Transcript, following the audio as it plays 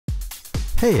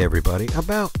Hey everybody,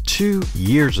 about 2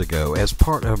 years ago, as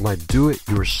part of my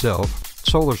do-it-yourself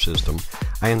solar system,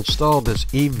 I installed this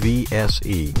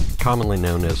EVSE, commonly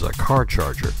known as a car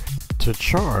charger, to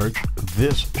charge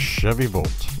this Chevy Volt.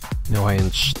 Now I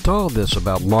installed this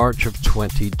about March of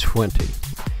 2020.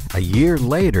 A year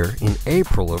later, in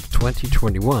April of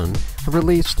 2021, I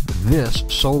released this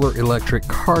solar electric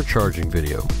car charging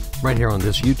video, right here on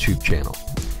this YouTube channel.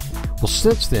 Well,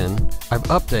 since then, I've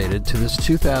updated to this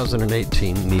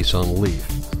 2018 Nissan Leaf.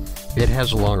 It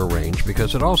has a longer range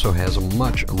because it also has a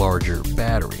much larger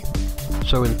battery.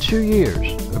 So in 2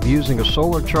 years of using a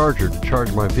solar charger to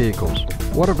charge my vehicles,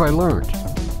 what have I learned?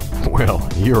 Well,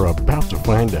 you're about to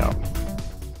find out.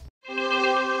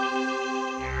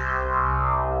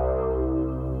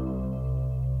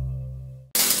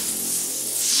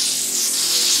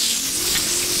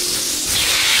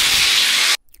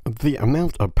 The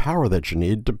amount of power that you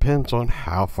need depends on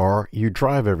how far you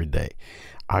drive every day.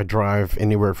 I drive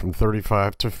anywhere from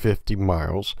 35 to 50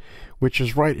 miles, which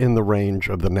is right in the range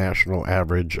of the national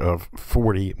average of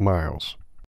 40 miles.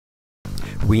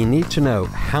 We need to know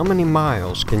how many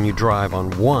miles can you drive on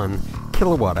 1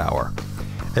 kilowatt hour.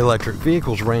 Electric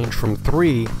vehicles range from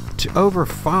 3 to over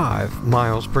 5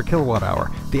 miles per kilowatt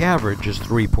hour. The average is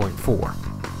 3.4.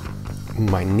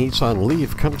 My Nissan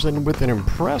Leaf comes in with an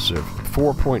impressive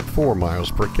 4.4 miles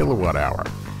per kilowatt hour.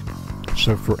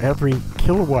 So for every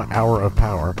kilowatt hour of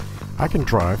power, I can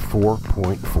drive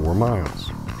 4.4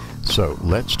 miles. So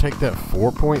let's take that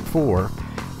 4.4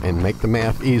 and make the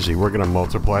math easy. We're going to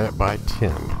multiply it by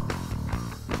 10.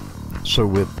 So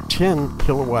with 10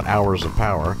 kilowatt hours of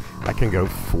power, I can go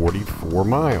 44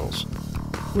 miles,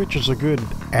 which is a good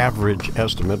average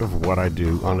estimate of what I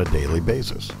do on a daily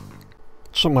basis.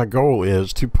 So my goal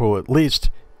is to pull at least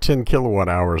 10 kilowatt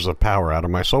hours of power out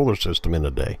of my solar system in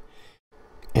a day.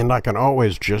 And I can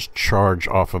always just charge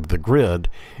off of the grid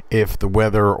if the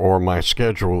weather or my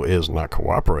schedule is not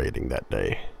cooperating that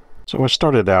day. So I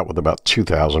started out with about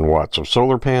 2,000 watts of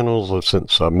solar panels. I've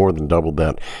since more than doubled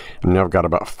that, and now I've got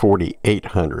about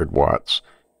 4,800 watts.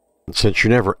 Since you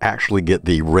never actually get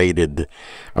the rated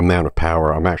amount of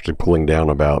power, I'm actually pulling down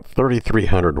about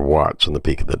 3,300 watts in the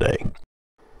peak of the day.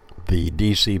 The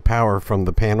DC power from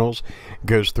the panels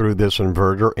goes through this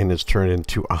inverter and is turned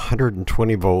into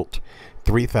 120 volt,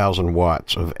 3,000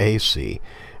 watts of AC.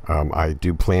 I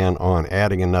do plan on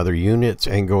adding another unit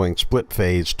and going split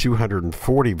phase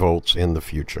 240 volts in the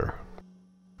future.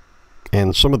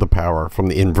 And some of the power from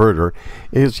the inverter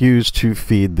is used to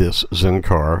feed this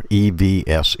Zenkar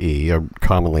EVSE,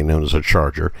 commonly known as a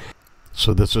charger.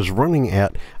 So this is running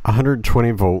at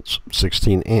 120 volts,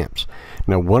 16 amps.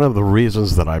 Now, one of the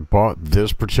reasons that I bought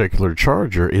this particular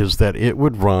charger is that it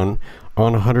would run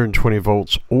on 120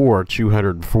 volts or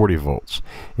 240 volts.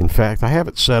 In fact, I have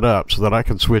it set up so that I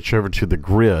can switch over to the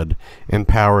grid and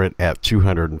power it at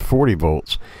 240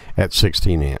 volts at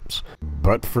 16 amps.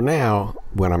 But for now,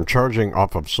 when I'm charging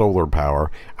off of solar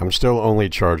power, I'm still only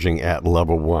charging at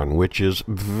level 1, which is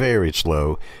very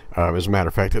slow. As a matter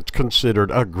of fact, it's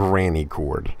considered a granny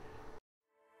cord.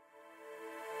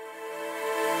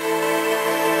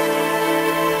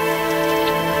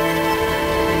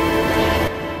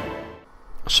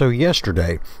 So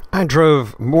yesterday, I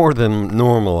drove more than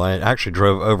normal. I actually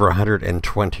drove over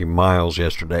 120 miles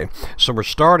yesterday. So we're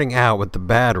starting out with the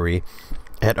battery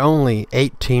at only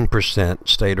 18%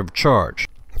 state of charge.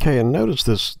 Okay, and notice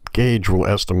this gauge will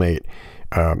estimate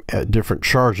at different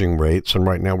charging rates, and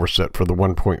right now we're set for the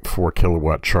 1.4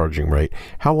 kilowatt charging rate.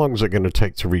 How long is it going to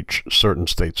take to reach certain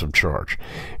states of charge?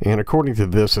 And according to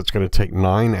this, it's going to take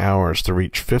 9 hours to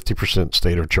reach 50%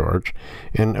 state of charge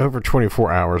and over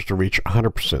 24 hours to reach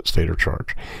 100% state of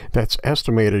charge. That's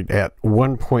estimated at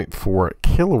 1.4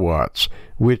 kilowatts,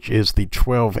 which is the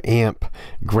 12 amp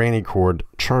granny cord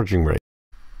charging rate.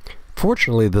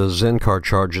 Fortunately, the Zenkar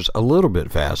charges a little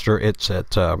bit faster. It's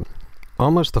at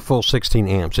almost the full 16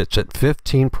 amps. It's at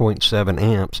 15.7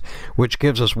 amps, which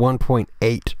gives us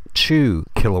 1.82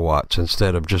 kilowatts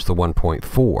instead of just the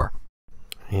 1.4.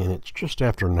 And it's just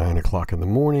after 9 o'clock in the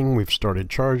morning. We've started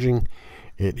charging.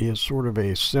 It is sort of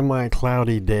a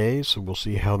semi-cloudy day, so we'll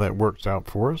see how that works out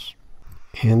for us.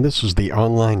 And this is the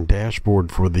online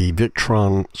dashboard for the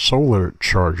Victron solar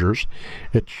chargers.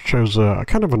 It shows a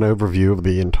kind of an overview of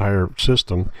the entire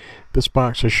system. This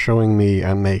box is showing me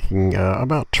I'm making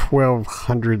about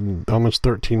 1,200, almost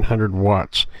 1,300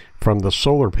 watts from the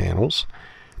solar panels.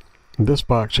 This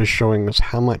box is showing us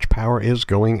how much power is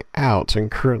going out,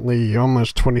 and currently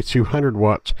almost 2,200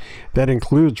 watts. That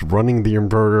includes running the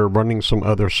inverter, running some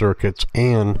other circuits,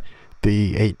 and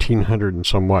the 1,800 and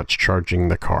some watts charging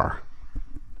the car.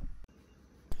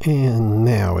 And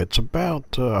now it's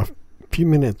about few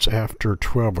minutes after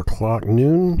 12 o'clock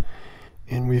noon,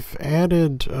 and we've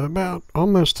added about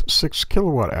almost 6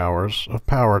 kilowatt hours of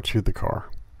power to the car.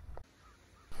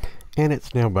 And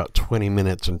it's now about 20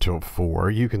 minutes until 4.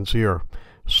 You can see our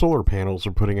solar panels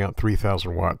are putting out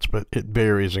 3,000 watts, but it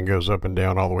varies and goes up and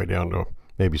down all the way down to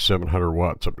maybe 700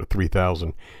 watts up to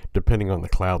 3,000, depending on the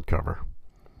cloud cover.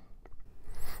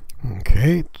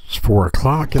 Okay, it's 4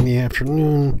 o'clock in the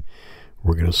afternoon.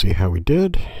 We're going to see how we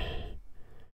did.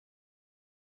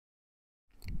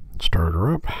 Start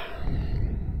her up.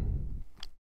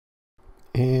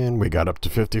 And we got up to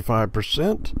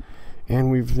 55%,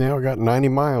 and we've now got 90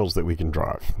 miles that we can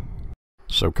drive.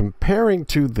 So comparing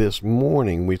to this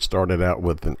morning, we started out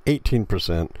with an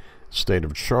 18% state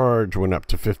of charge, went up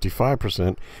to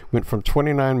 55%, went from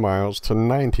 29 miles to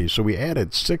 90, so we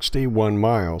added 61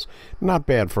 miles. Not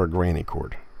bad for a granny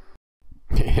cord.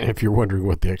 And if you're wondering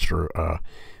what the extra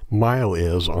mile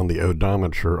is on the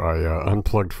odometer, I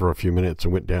unplugged for a few minutes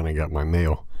and went down and got my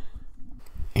mail.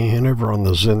 And over on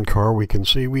the Zen car, we can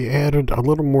see we added a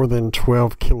little more than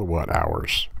 12 kilowatt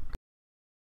hours.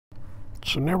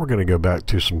 So now we're going to go back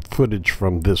to some footage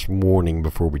from this morning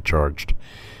before we charged.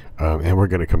 And we're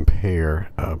going to compare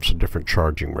some different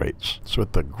charging rates. So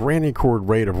at the granny cord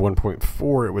rate of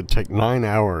 1.4, it would take 9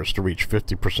 hours to reach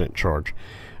 50% charge.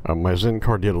 My Zen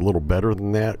car did a little better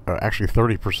than that, actually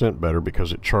 30% better,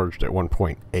 because it charged at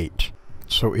 1.8.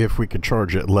 So if we could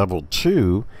charge at level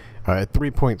 2 at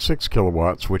 3.6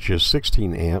 kilowatts, which is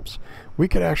 16 amps, we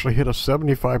could actually hit a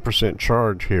 75%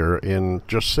 charge here in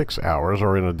just 6 hours,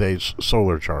 or in a day's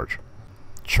solar charge.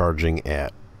 Charging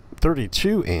at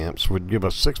 32 amps would give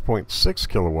us 6.6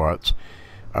 kilowatts.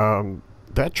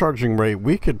 That charging rate,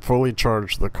 we could fully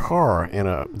charge the car in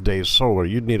a day's solar.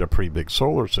 You'd need a pretty big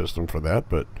solar system for that,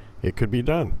 but it could be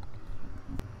done.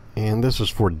 And this is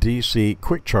for DC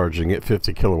quick charging at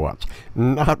 50 kilowatts.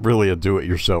 Not really a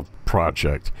do-it-yourself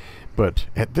project, but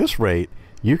at this rate,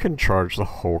 you can charge the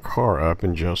whole car up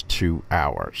in just 2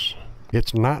 hours.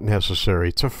 It's not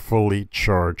necessary to fully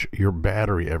charge your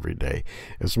battery every day.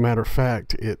 As a matter of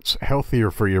fact, it's healthier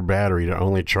for your battery to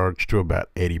only charge to about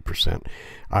 80%.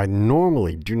 I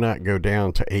normally do not go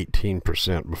down to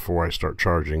 18% before I start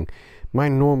charging. My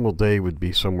normal day would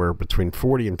be somewhere between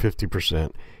 40 and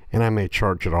 50%, and I may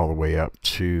charge it all the way up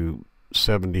to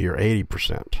 70 or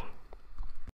 80%.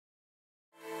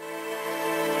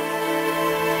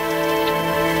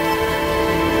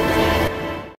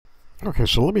 Okay,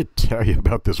 so let me tell you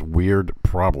about this weird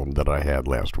problem that I had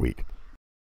last week.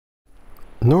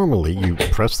 Normally, you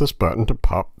press this button to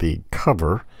pop the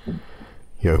cover.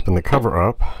 You open the cover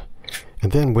up,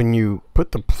 and then when you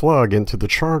put the plug into the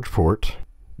charge port,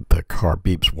 the car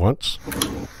beeps once,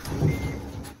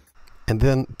 and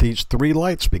then these 3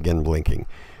 lights begin blinking.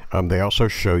 They also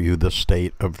show you the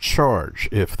state of charge.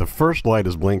 If the first light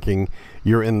is blinking,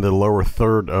 you're in the lower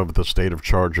third of the state of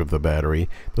charge of the battery.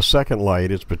 The second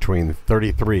light is between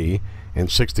 33 and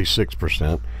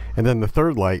 66%. And then the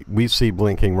third light we see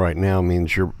blinking right now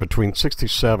means you're between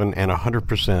 67 and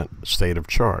 100% state of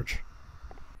charge.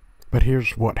 But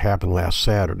here's what happened last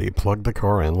Saturday. Plugged the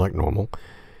car in like normal,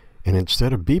 and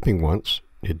instead of beeping once,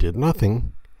 it did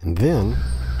nothing, and then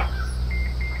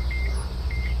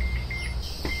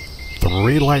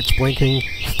 3 lights blinking,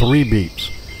 3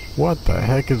 beeps. What the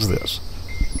heck is this?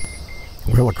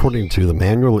 Well, according to the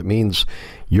manual, it means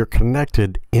you're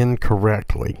connected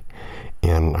incorrectly.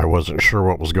 And I wasn't sure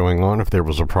what was going on, if there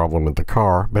was a problem with the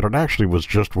car, but it actually was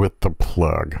just with the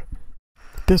plug.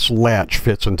 This latch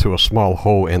fits into a small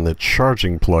hole in the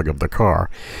charging plug of the car,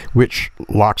 which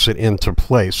locks it into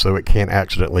place so it can't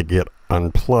accidentally get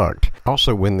unplugged.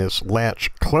 Also, when this latch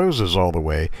closes all the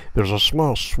way, there's a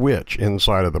small switch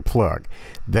inside of the plug.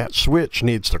 That switch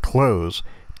needs to close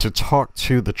to talk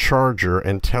to the charger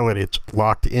and tell it it's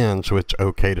locked in so it's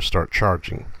okay to start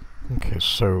charging. Okay,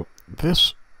 so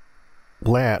this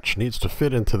latch needs to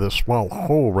fit into this small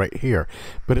hole right here,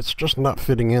 but it's just not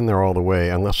fitting in there all the way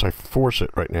unless I force it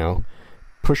right now,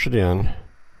 push it in,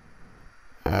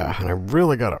 and I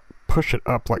really gotta push it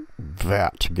up like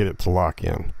that to get it to lock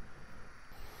in.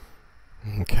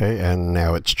 Okay, and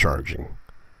now it's charging.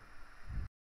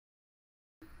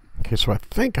 Okay, so I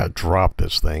think I dropped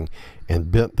this thing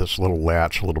and bent this little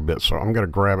latch a little bit, so I'm going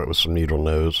to grab it with some needle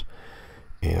nose,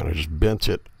 and I just bent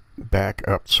it back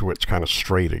up so it's kind of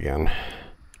straight again.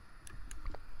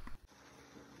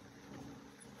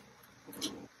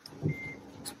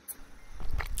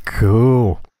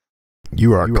 Cool.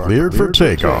 You are cleared for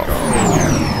takeoff.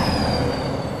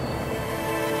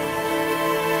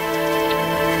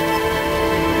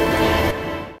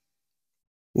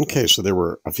 Okay, so there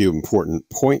were a few important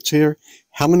points here.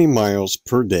 How many miles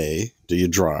per day do you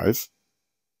drive?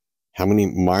 how many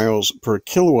miles per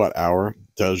kilowatt hour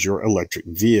does your electric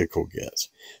vehicle get?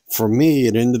 For me,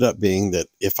 it ended up being that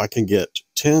if I can get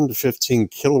 10 to 15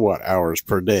 kilowatt hours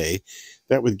per day,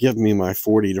 that would give me my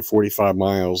 40 to 45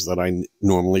 miles that I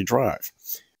normally drive.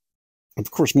 Of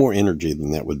course, more energy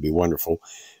than that would be wonderful.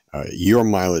 Your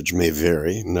mileage may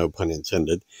vary, no pun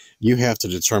intended. You have to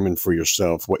determine for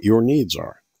yourself what your needs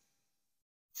are.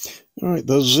 All right,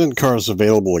 the ZenCar is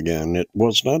available again. It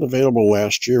was not available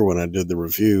last year when I did the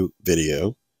review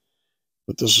video,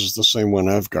 but this is the same one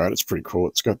I've got. It's pretty cool.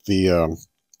 It's got the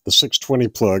 620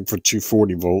 plug for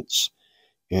 240 volts,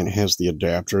 and it has the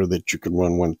adapter that you can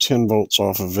run 110 volts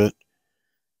off of it.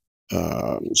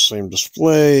 Same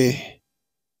display.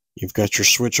 You've got your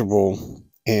switchable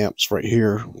amps right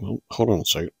here. Well, hold on a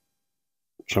second.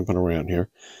 Jumping around here.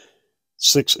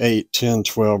 6, 8, 10,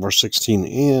 12, or 16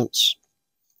 amps.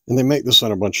 And they make this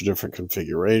on a bunch of different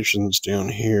configurations. Down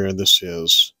here, this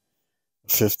is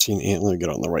 15 amp. Let me get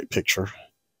on the right picture.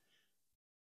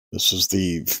 This is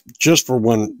the, just for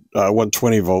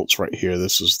 120 volts right here.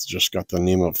 This is just got the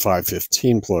NEMA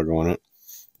 515 plug on it.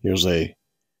 Here's a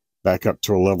back up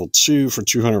to a level 2 for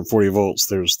 240 volts.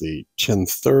 There's the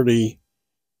 1030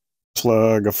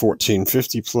 plug, a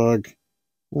 1450 plug.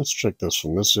 Let's check this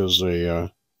one. This is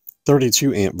a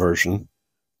 32 amp version.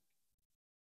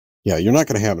 Yeah, you're not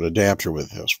going to have an adapter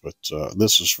with this, but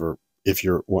this is for if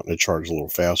you're wanting to charge a little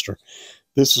faster.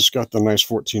 This has got the nice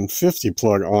 1450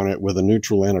 plug on it with a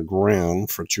neutral and a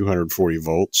ground for 240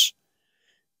 volts.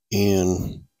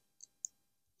 And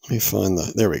let me find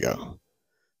there we go.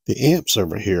 The amps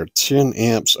over here, 10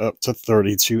 amps up to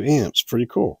 32 amps. Pretty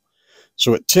cool.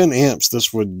 So at 10 amps,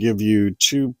 this would give you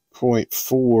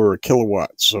 2.4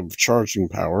 kilowatts of charging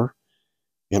power.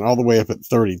 And all the way up at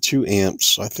 32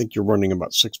 amps, I think you're running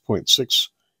about 6.6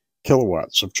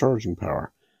 kilowatts of charging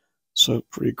power. So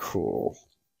pretty cool.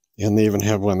 And they even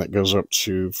have one that goes up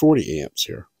to 40 amps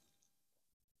here.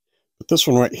 But this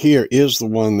one right here is the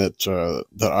one that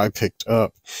I picked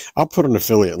up. I'll put an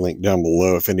affiliate link down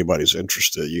below if anybody's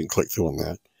interested. You can click through on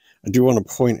that. I do want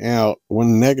to point out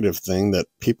one negative thing that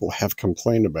people have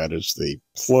complained about is the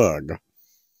plug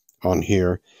on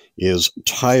here is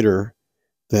tighter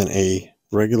than a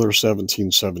regular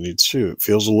 1772. It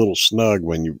feels a little snug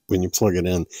when you plug it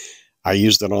in. I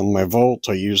used it on my Volt,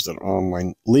 I used it on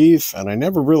my Leaf, and I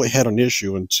never really had an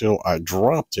issue until I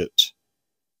dropped it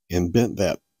and bent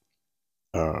that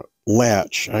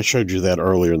latch. I showed you that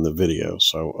earlier in the video,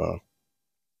 so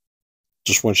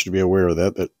just want you to be aware of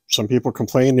that some people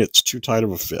complain it's too tight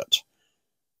of a fit.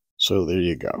 So there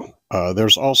you go.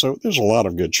 There's a lot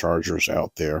of good chargers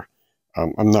out there.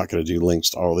 I'm not going to do links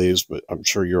to all these, but I'm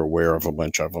sure you're aware of a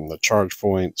bunch of them, the Charge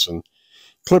Points and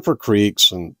Clipper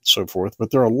Creeks and so forth.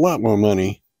 But they're a lot more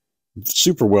money,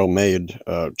 super well made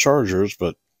chargers,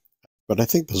 but I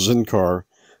think the ZenCar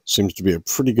seems to be a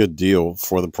pretty good deal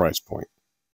for the price point.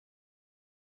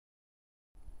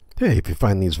 Hey, if you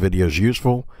find these videos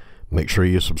useful, make sure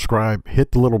you subscribe,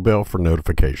 hit the little bell for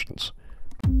notifications.